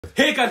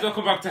Hey guys,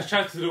 welcome back to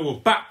Shout to the We're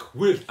back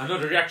with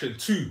another reaction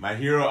to My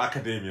Hero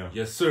Academia.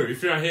 Yes sir,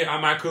 if you're not here,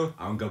 I'm Michael.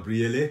 I'm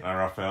Gabriele. I'm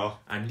Raphael.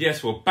 And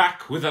yes, we're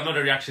back with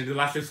another reaction. The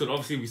last episode,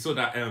 obviously we saw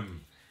that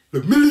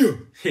Le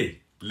Million! hey,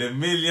 Le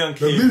Million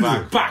Million.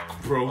 came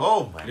back bro.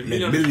 Oh my Le God.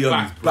 Million Million is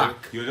back, is bro. back.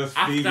 You're just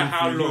After feeding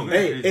how through long? the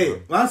Hey,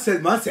 crazy,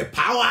 man said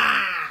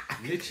power!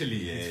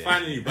 Literally, it's Yeah.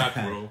 finally back,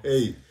 bro.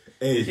 Hey,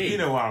 It's been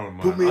a while, man.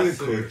 put me in, I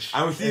see- coach.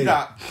 And we see Hey.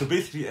 that, so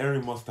basically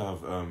Erin must have,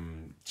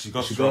 she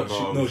got She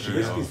stronger.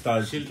 basically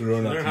started She to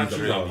run learned how to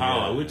use her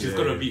power, which is Yeah.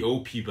 gonna be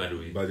OP by the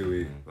way. By the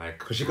way. Like,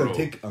 Because she bro. can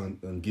take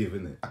and give,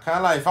 innit? I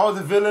can't lie, if I was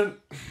a villain,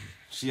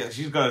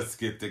 she's got to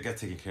get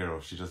taken care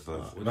of. She just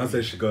does. Man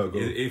said she gotta go.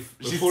 If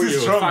She's before too you're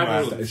strong, 5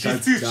 man. years old,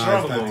 She's too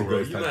strong, bro. bro.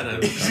 You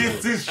man,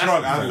 She's too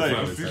strong. I'm evil, telling you,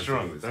 fam. she's too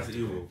strong. That's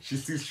evil.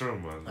 She's too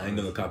strong, man. I ain't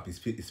gonna cap, he's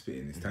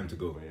spitting. It's time to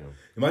go. Yeah.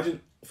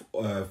 Imagine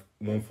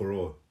one for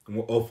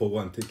all for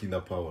one taking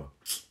that power.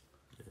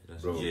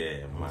 Bro.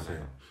 Yeah,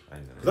 man. I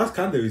know. That's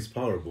kind of his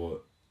power,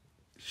 but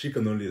she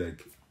can only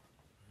like.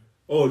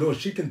 Oh no,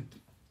 she can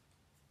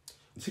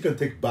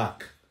take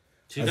back.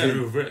 She As got in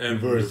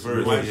reverse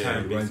rewind yeah,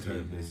 time,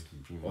 basically.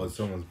 Or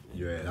someone's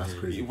that's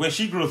crazy. When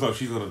she grows up,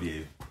 she's gonna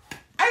be.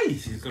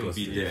 She's gonna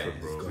be Disgusting.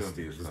 different, bro.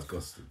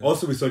 Disgusting.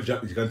 Also, we saw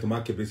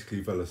Gigantomachia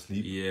basically fell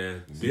asleep. Yeah,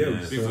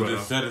 Yeah, So brother.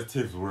 the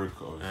sedatives work,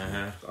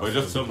 but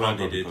just Some some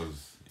they did.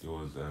 because it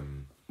was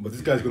But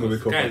this guy's gonna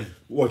wake up. Guys-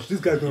 Watch, this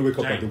guy's gonna wake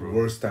up at Giant, the bro.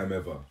 worst time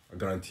ever. I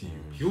guarantee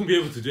you. He won't be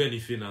able to do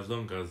anything as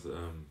long as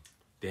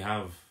they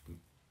have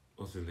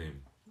what's his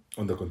name?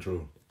 Under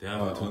control. They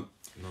have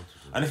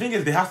And the thing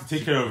is, they have to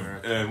take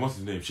care of what's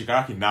his name,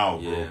 Shigaraki now,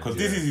 bro, Yeah. because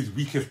this is his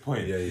weakest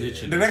point. Yeah.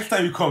 Literally. The next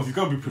time he comes, he's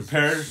gonna be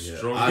prepared. Yeah.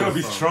 Strong. He's gonna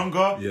be fam.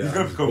 stronger. Yeah, He's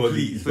gonna be his body-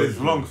 complete. his So it's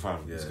body- long, fam.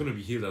 Yeah. It's gonna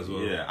be healed as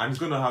well. Yeah, and he's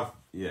gonna have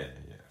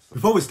So-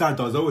 Before we start,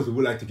 though, as always, we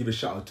would like to give a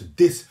shout out to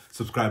this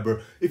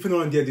subscriber. If you're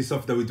not on this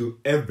stuff that we do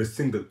every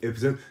single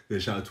episode, give a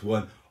shout out to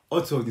one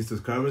or two of these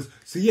subscribers.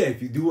 So yeah,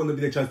 if you do want to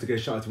be the chance to get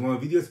a shout out to one of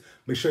our videos,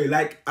 make sure you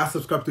like and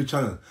subscribe to the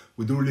channel.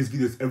 We do release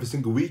videos every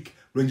single week,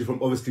 ranging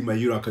from obviously My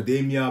Hero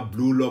Academia,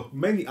 Blue Lock,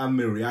 many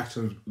anime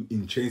reactions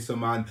in Chainsaw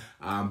Man,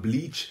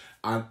 Bleach,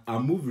 and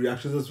movie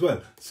reactions as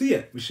well. So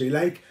yeah, make sure you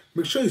like,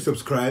 make sure you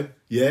subscribe.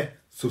 Yeah,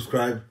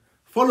 subscribe.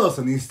 Follow us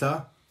on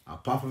Insta.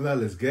 Apart from that,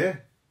 let's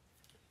get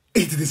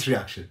into this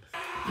reaction.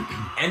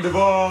 End the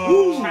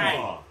ball.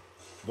 Hey.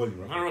 Volume,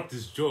 right? Man rocked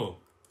his jaw.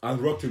 And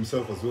rocked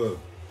himself as well.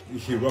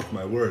 He rocked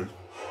my world.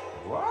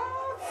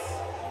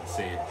 What?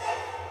 Insane.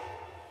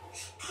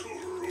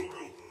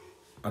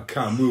 I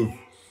can't move.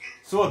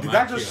 So did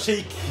that just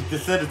shake the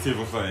sedative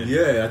or something?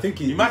 Yeah, I think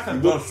he might have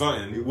he done woke-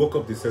 something. He woke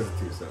up the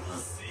sensitive.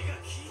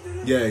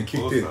 Yeah, he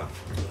kicked in. Yeah,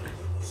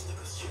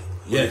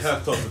 Yes. it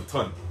helped us a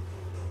ton.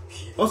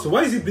 Also,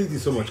 why is he bleeding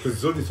so much? Because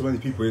there's only so many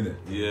people in it.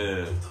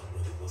 Yeah.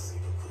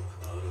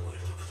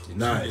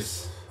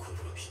 Nice.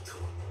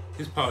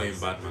 His power ain't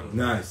bad, man.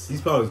 Nice.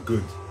 His power is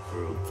good.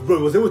 Bro,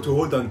 he was able to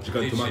hold down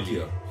Literally.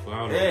 Gigantomachia. For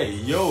how long? Hey,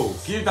 yo,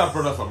 give that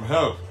brother some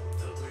help.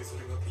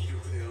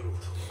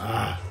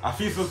 Ah. I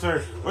feel so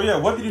sorry. Oh yeah,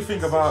 what did you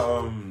think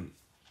about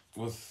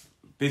what's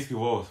basically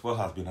what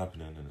has been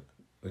happening in it?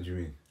 What do you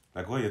mean?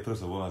 Like what are your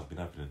thoughts of what has been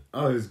happening?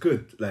 Oh, it's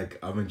good. Like,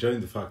 I'm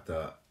enjoying the fact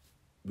that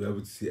we're able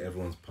to see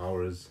everyone's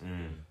powers.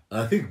 And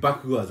I think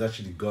Bakugo has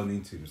actually gone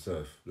into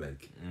himself.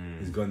 Like,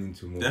 he's gone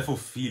into more. Therefore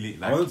feeling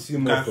like I want to see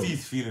more can from, see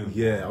his feelings.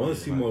 Yeah, I want to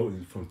see more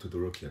from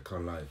Todoroki. I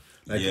can't lie.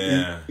 Like,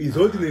 Yeah. he's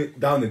holding it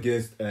down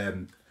against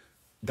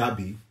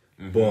Gabi,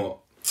 but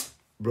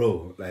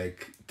bro,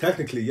 like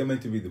technically, you're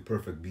meant to be the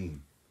perfect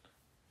being.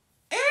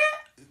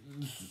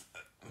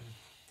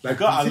 Like,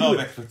 Got a see lot the of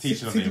way-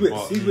 expectation of see him, the way-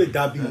 but see the way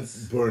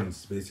Dabi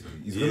burns. Basically,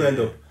 he's gonna end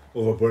up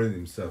overburning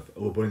himself,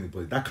 overburning the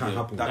body. That can't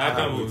happen. That can't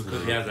guy happen was to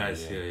because him. he has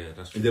eyes. Yeah,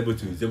 that's true. He's able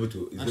to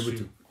That's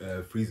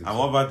freeze himself. And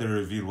what about the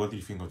reveal? What do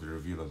you think of the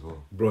reveal as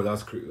well? Bro,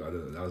 that's crazy. That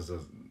was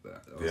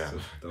Yeah.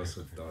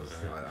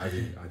 I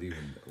didn't even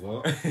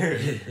what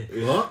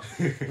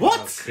what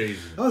That's crazy.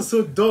 that was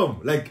so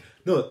dumb. Like,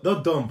 no,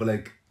 not dumb, but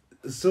like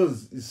it's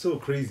so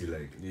crazy.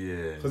 Like,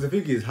 Yeah. because the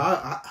thing is,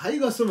 how you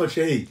got so much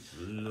hate,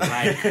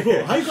 Like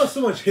bro? How you got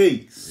so much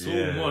hate so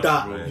Yeah. much,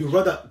 that bro. you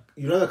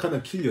rather kind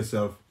of kill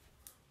yourself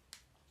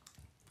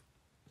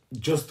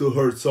just to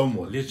hurt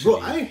someone? Literally.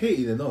 Bro, I ain't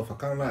hating enough. I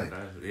can't lie.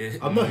 Yeah.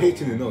 I'm not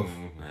hating enough.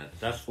 Man,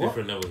 that's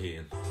different level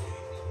hating.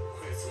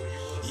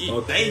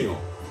 Okay. Damn.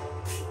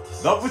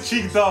 Double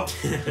cheeked up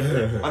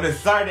on the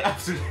side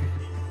after.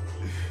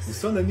 The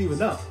sun ain't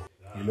even out.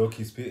 You low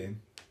key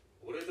spitting.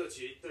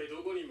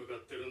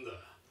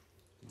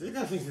 This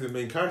guy thinks he's the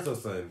main character or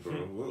something, bro.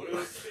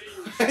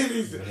 Why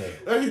is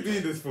he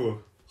doing this for?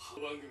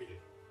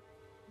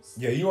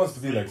 Yeah, he wants to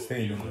be like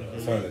staying.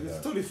 Sorry like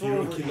that. Totally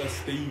Hero full. killer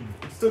steam.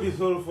 Totally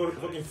full for the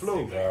fucking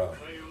flow. Yeah.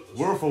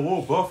 Word for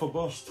word, bar for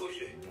bar.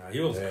 Nah, he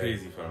was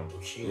crazy, fam.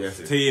 Yeah,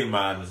 staying,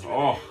 man.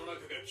 Oh.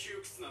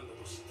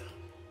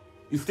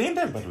 You staying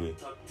there, by the way?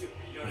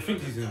 I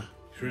think he's in.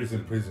 Sure, he's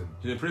in prison.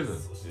 He's in prison.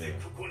 Yeah.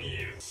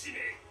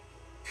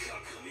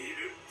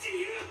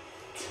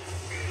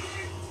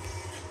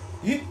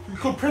 He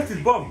compressed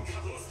his bum.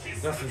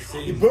 That's He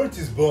insane. burnt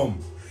his bum.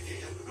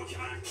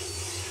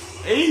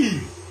 Hey!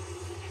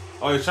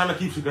 Oh, he's trying to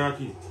keep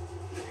Shigaraki.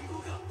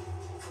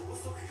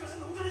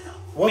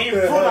 What Man,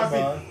 the throw hell, that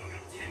man?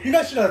 You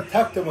guys should have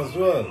attacked them as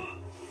well.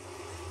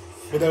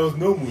 But there was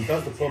no move,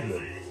 that's the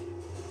problem.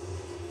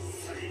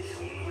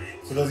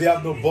 So does he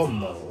have no bomb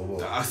now? Or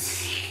what?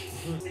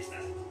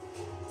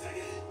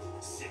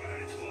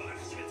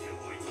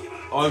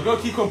 Oh, he's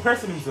gonna keep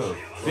compressing himself.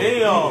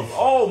 Damn!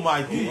 Oh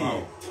my god!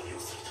 Wow.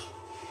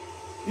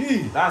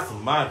 That's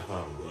mad,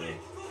 fam.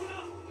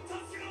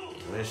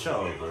 Man, shut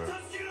up, bro.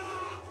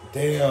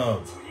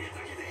 Damn.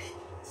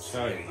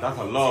 That's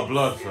a lot of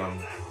blood, fam.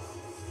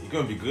 You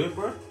gonna be good,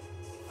 bro?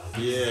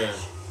 Yeah.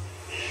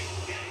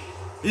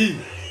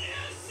 Damn.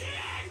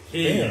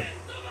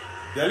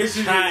 They're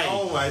literally, Chai.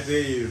 oh my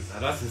days. Nah,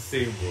 that's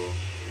insane, bro.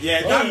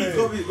 Yeah, Gabby's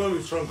gonna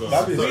be stronger.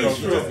 Gabby's Gonna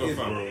stronger, be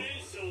fam. bro.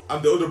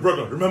 I'm the older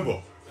brother,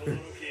 remember?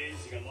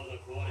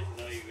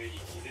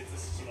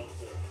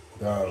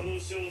 Damn.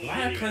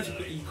 Why can't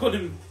you call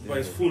him by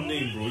his full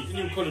name, bro? You didn't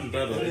even call him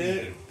dad or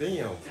anything.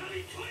 Damn.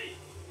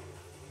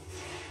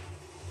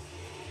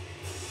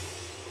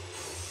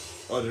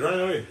 Oh, they're running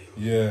away.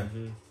 Yeah.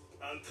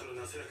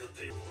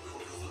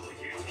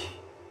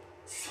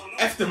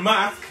 F the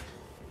mask.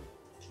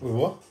 Wait,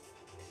 what?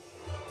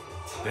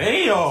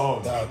 Damn!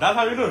 Nah. That's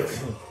how you look.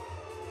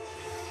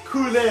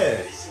 Cool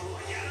air.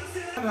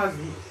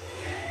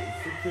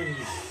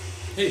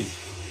 Hey.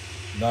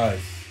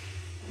 Nice.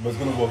 But it's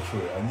gonna walk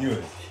through it. I knew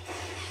it.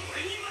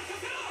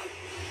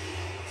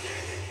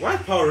 Why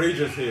Power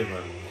Rangers here,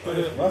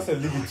 man? Man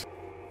said leave it.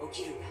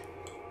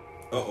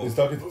 Uh-oh. He's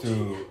talking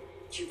to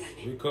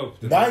Wake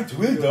up. Ninth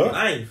Wielder.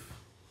 Knife.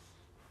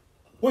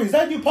 Wait, is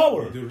that new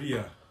power? The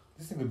Rhea.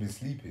 This thing could be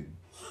sleeping.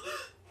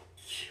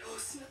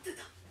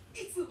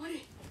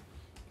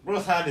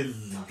 Bro's hand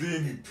is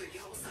doing...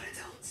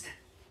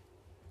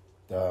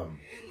 Damn.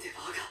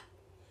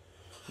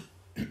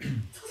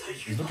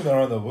 He's looking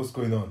around at what's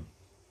going on.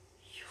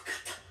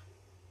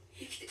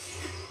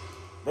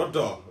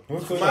 Brother.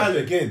 What's going on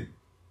again?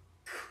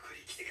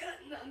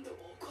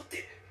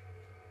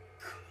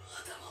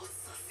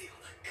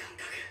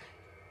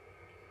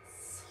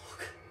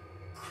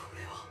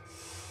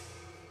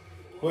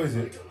 What is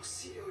it?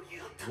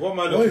 What am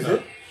I What looking is at?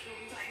 it?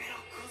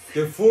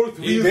 The fourth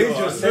wheel.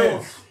 Danger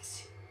sense.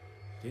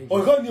 Oh,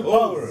 he got new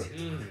power.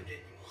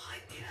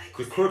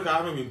 The quirk I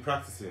haven't been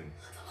practicing.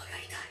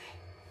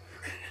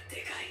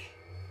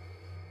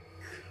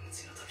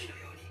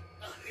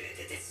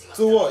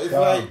 So what?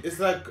 It's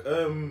like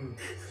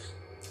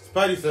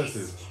Spidey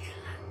senses.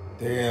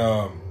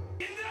 Damn.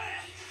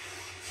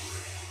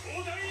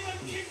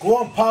 Go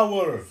on,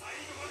 power.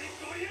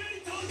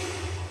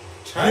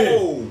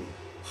 Oh!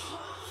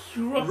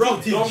 You rocked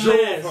Rocked your his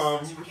dumbass. jaw,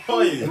 fam.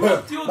 Fine.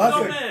 Rocked your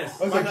dumbass.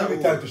 That's like give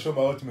me time to show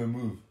my ultimate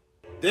move.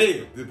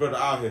 Damn, this brother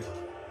out here.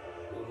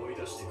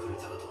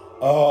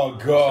 Oh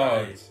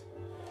god.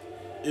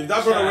 If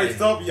that brother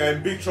wakes up, you're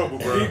in big trouble,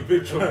 bro.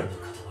 Big trouble.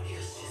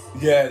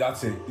 Yeah,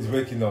 that's it. He's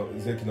waking up.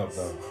 He's waking up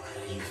now.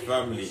 His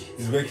family.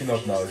 He's waking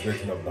up now. He's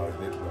waking up now. He's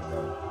waking up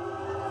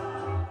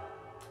now.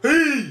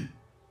 Hey!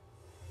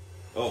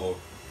 Uh-oh.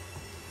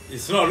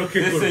 It's not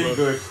looking This good, ain't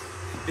bro. good.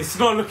 It's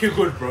not looking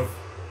good, bro.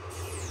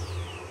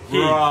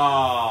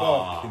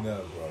 Bruh. Fucking hell,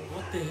 bro.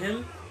 What the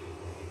hell?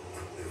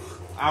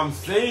 I'm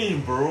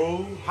saying,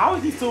 bro. How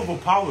is he so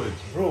overpowered?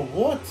 Bro,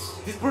 what?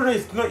 This brother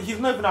is not, he's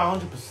not even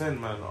 100%,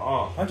 man.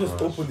 Oh. I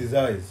just opened his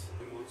eyes.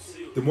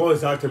 The more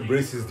his heart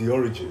embraces the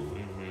origin,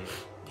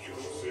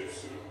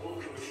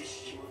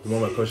 the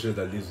more my consciousness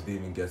that lives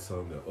within him gets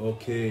stronger.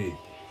 Okay.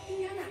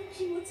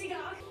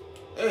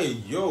 Hey,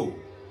 yo.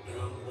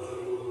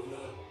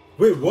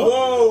 Wait, what?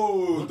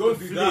 Whoa! Don't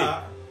do flip?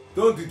 that.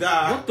 Don't do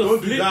that. What the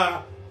Don't do flip?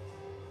 that.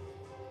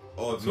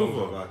 Oh, it's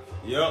over. over back.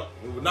 Yep.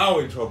 Now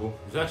we're in trouble.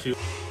 It's actually...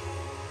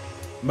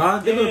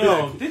 Man, they're gonna be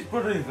Damn, like, this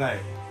brother is like...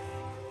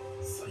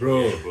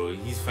 bro, Yeah, bro,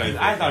 he's fighting. His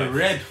for eyes his are life.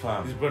 red,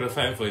 fam. This brother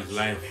fighting for his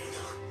life.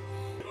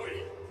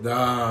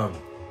 damn.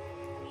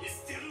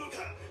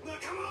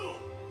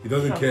 He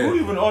doesn't Who care.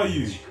 even are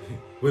you?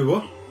 Wait,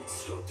 what?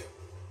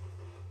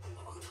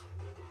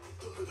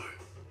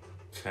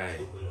 Chai.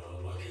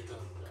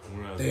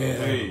 Damn.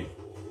 Hey.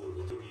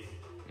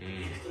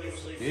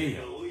 Hey.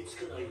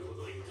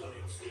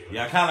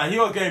 Yeah, kinda. He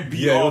was getting beat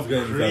Yeah, he up was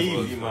getting beat up.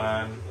 crazy,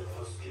 man.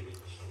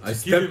 I Give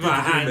stepped him my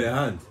into hand.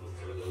 my hand.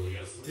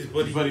 This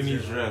His body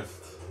needs rest.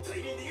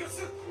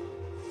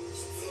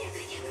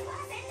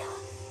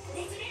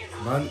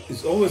 Man,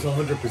 it's always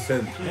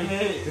 100%.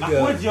 Hey,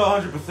 Yeah. what's your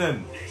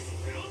 100%?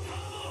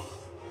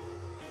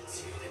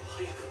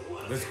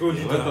 Let's go,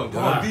 leader. Come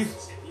on,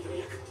 this.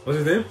 What's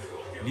his name?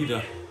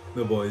 Leader.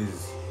 No, boy,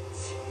 he's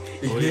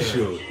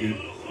Ignicio.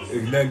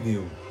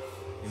 Ignignum.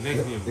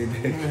 Next name.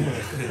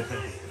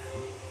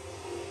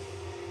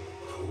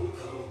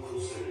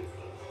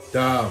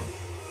 Damn.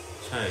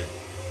 Chai.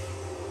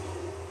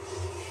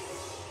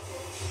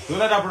 Don't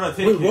let that brother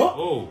take Wait, it. what?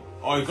 Oh.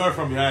 Oh, he got it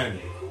from behind.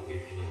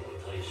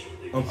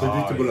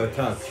 Unpredictable yeah.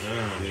 attack.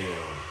 Yeah.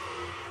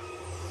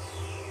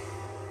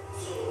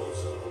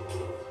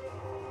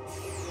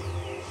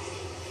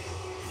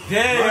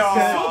 Damn!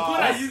 Man, So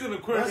good at using a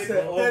quirk. That's bro.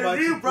 it. The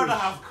Almighty real brother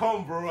push. has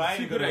come, bro. I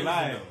Too ain't good gonna at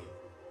lie. using them.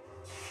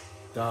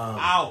 Damn. Ouch.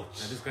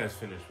 Nah, this guy's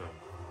finished, bro.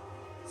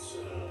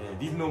 Yeah,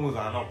 these normals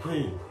are not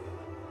playing.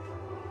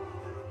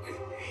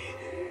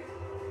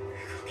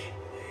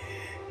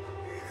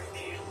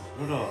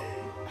 Brother,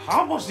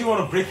 how much do you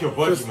want to break your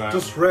body, man?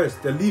 Just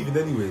rest. They're leaving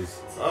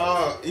anyways.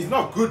 It's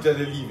not good that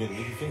they're leaving if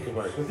you think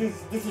about it,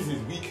 because this is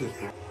his weakest,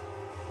 bro.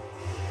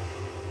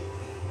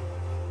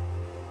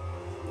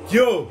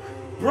 Yo,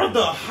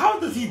 Brother, how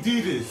does he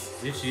do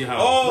this? Literally how.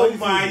 Oh What is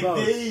my he about?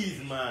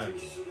 days, man.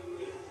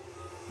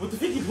 But the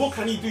thing is, what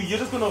can he do? You're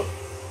just gonna.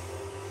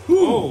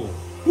 Oh.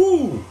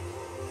 who?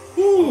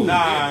 Who?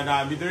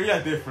 Nah,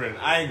 Midoriya different.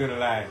 I ain't gonna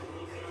lie.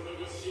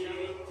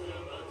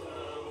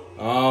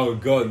 Oh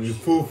god, in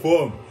full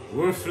form.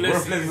 Worthless.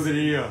 Worthless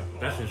Midoriya.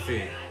 That's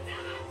insane.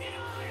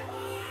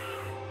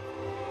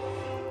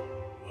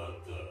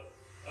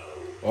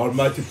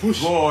 Almighty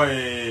push. Boy.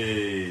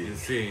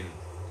 Insane.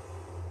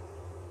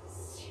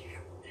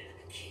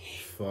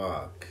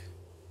 Fuck.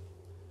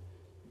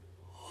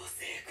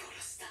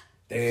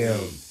 Damn.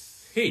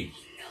 Hey.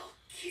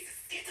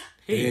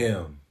 Hey.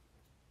 Damn.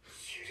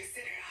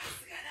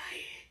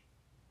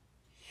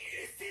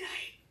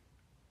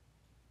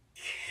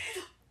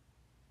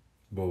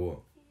 But what?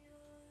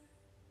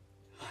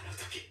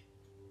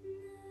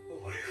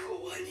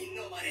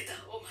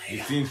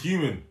 You seem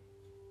human.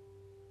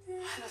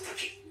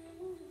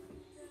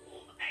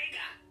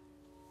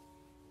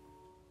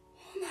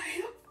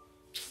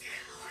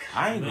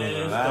 I ain't gonna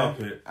Man, lie. stop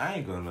it. I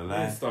ain't gonna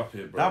lie. Stop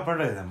it, bro. That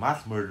brother is a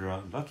mass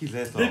murderer. Lucky's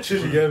ass off.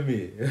 Literally get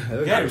me.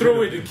 Get Throw rid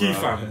away of the him, key,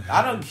 bro. fam.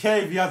 I don't care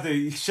if he has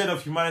the shed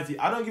of humanity.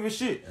 I don't give a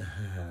shit.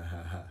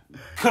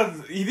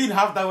 Because he didn't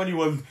have that when he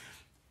was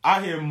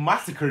out here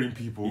massacring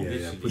people. Yeah,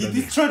 yeah, put He that-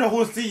 destroyed the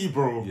whole city,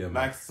 bro. Yeah, man.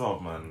 Like,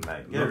 stop, man.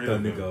 Like, get Knock rid that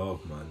of him. nigga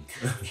up,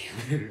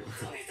 man.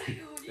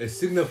 A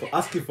signal for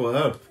asking for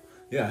help.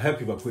 Yeah, help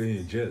you by putting you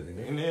in jail.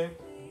 Nigga. In there.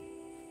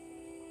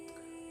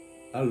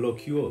 I'll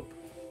lock you up.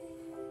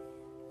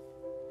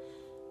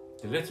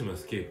 They let him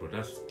escape, bro.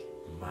 That's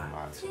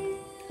mad.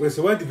 Wait,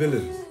 so why the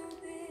villains?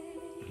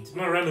 This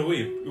man ran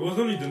away. It was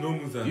only the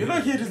normals and You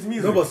don't hear this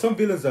music. No, but some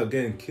villains are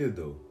getting killed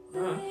though.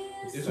 Nah,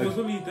 it was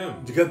only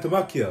them.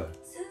 Gigantomaquia.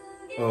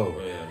 Oh,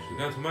 Oh yeah,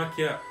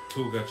 Shigantomaquia,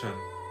 Toga-chan.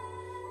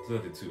 Those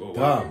are the two. Oh,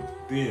 wow.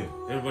 damn. Damn.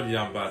 Everybody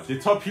damn bad. The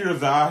top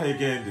heroes are out here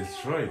getting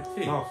destroyed.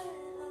 Hey. Tough.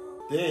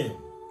 Damn.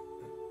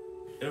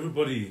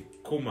 Everybody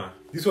coma.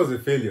 This was a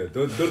failure.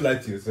 Don't lie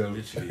to yourself.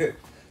 Literally.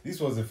 This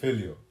was a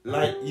failure.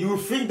 Like, you would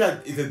think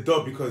that it's a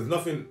dub because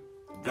nothing.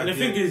 And the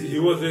thing is, it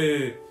was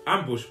a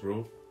ambush,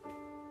 bro.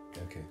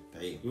 Okay.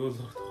 Damn. It was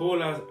a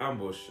whole ass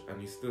ambush, and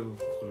he still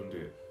couldn't do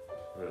it.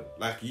 Bro.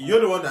 Like, you're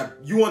the one that.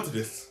 You wanted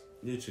this.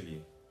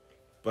 Literally.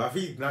 But I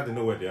think now they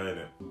know where they are in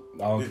it. I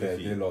don't They care.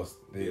 defeat. They lost.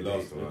 They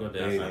lost, They, man. got they,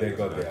 their they ass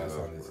got handed their to ass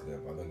them. handed to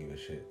them. I don't give a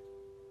shit.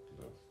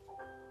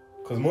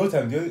 Because most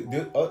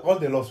time, all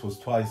they lost was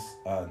twice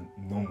and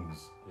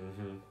normals.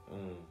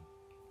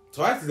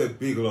 Twice is a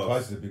big loss.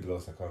 Twice is a big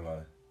loss. I can't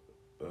lie.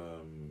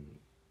 Um,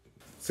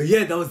 So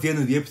yeah, that was the end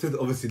of the episode.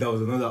 Obviously, that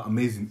was another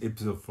amazing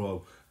episode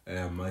from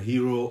my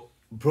hero,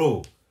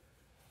 bro.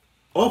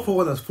 All for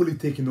One has fully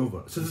taken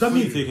over. So does that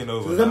Fully mean taken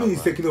over So does that now, mean he's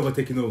man.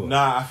 taking over?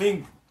 Nah, I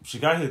think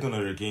Shigari is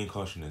gonna regain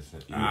consciousness.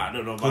 I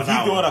don't know about Because that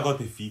he's the one one. that got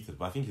defeated,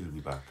 but I think he'll be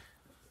back.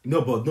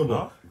 No, but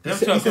No? He Them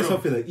said, two he are said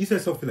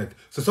gonna- something like.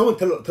 So someone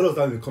tell us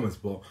down in the comments.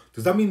 But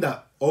does that mean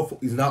that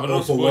is now But all don't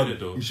for spoil one it,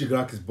 though. in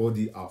Shigaraki's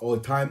body at all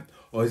time,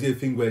 or is it a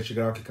thing where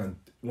Shigaraki can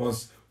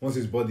once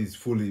his body is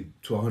fully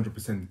to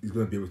 100%, he's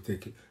gonna be able to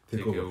take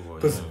Take over? it over,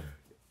 Because yeah.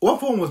 One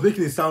for One was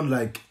making it sound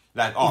like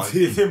Like, oh, It's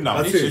it's him. him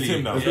now. That's It's it.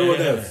 him now. There's Yeah, no one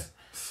yeah, else.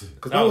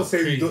 Because That I was was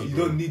saying crazy, you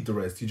bro. don't need the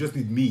rest. You just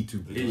need me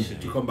to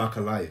Literally. come back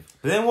alive.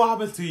 But then what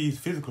happens to his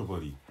physical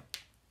body?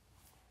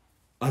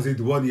 As in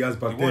the one he has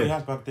back The there. one he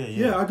has back there,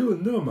 Yeah, I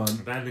don't know, man.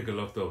 That nigga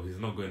locked up. He's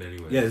not going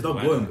anywhere. Yeah, he's not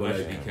Why going, not- but why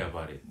should like- he care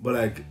about it? But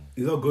like,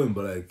 he's not going.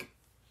 But like,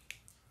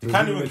 They does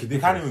can't it even make a they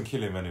can't difference?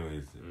 even kill him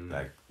anyways.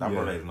 Like that Yeah.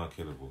 brother is not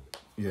killable.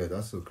 Yeah,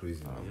 that's so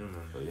crazy. Man. Yeah,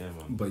 man. But yeah,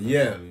 man. But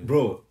yeah,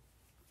 bro,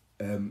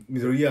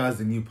 Midoriya has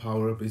the new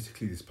power,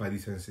 basically the Spidey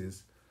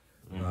senses.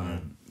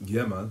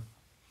 Yeah, man.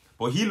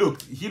 But he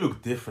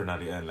looked different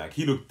at the end. Like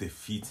he looked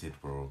defeated,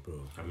 bro.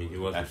 I mean, he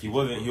was. Like he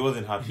defeated,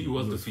 wasn't bro. happy. He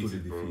was He was defeated,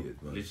 fully bro.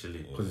 defeated, man.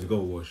 Literally. Because he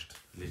got washed.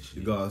 He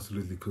Literally. got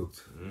absolutely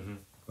cooked.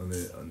 On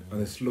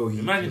a slow heat.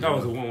 Imagine that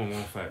was a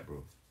 1-on-1 fight,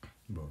 bro.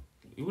 Bro.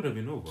 It would have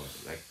been over.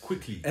 Like,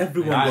 quickly.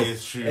 Everyone That got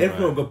is true,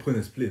 everyone man. got put in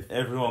a split.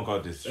 Everyone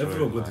got destroyed.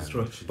 Everyone got man.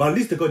 destroyed. But at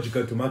least they got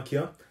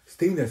Gigantomaquia.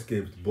 Stain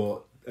escaped,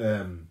 but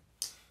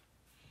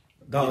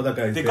that other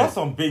guy is They dead. got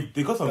some big.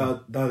 They got some.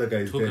 That other guy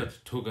is Toga, dead.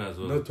 Toga as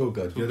well. Not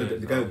Toga. Toga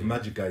The guy with is the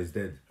magic guy is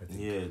dead. I think.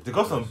 Yeah, they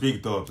got some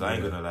big dubs. I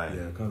ain't gonna lie.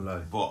 Yeah, I can't lie.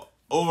 But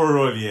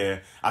overall, yeah,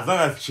 as long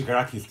as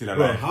Shigaraki is still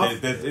Bro, alive,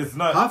 it's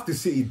not. Half the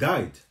city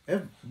died.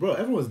 Bro,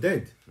 everyone's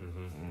dead.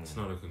 It's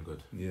not looking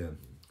good. Yeah.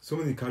 So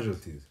many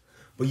casualties.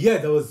 But yeah,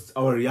 that was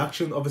our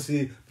reaction.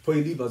 Obviously, before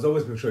you leave, as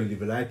always, make sure you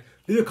leave a like.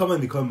 Leave a comment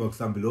in the comment box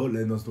down below.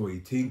 Let us know what you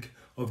think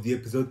of the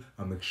episode.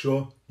 And make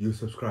sure you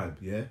subscribe,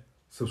 yeah?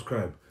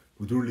 Subscribe.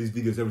 We do release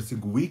videos every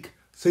single week.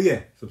 So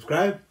yeah,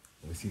 subscribe, and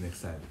we'll see you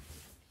next time.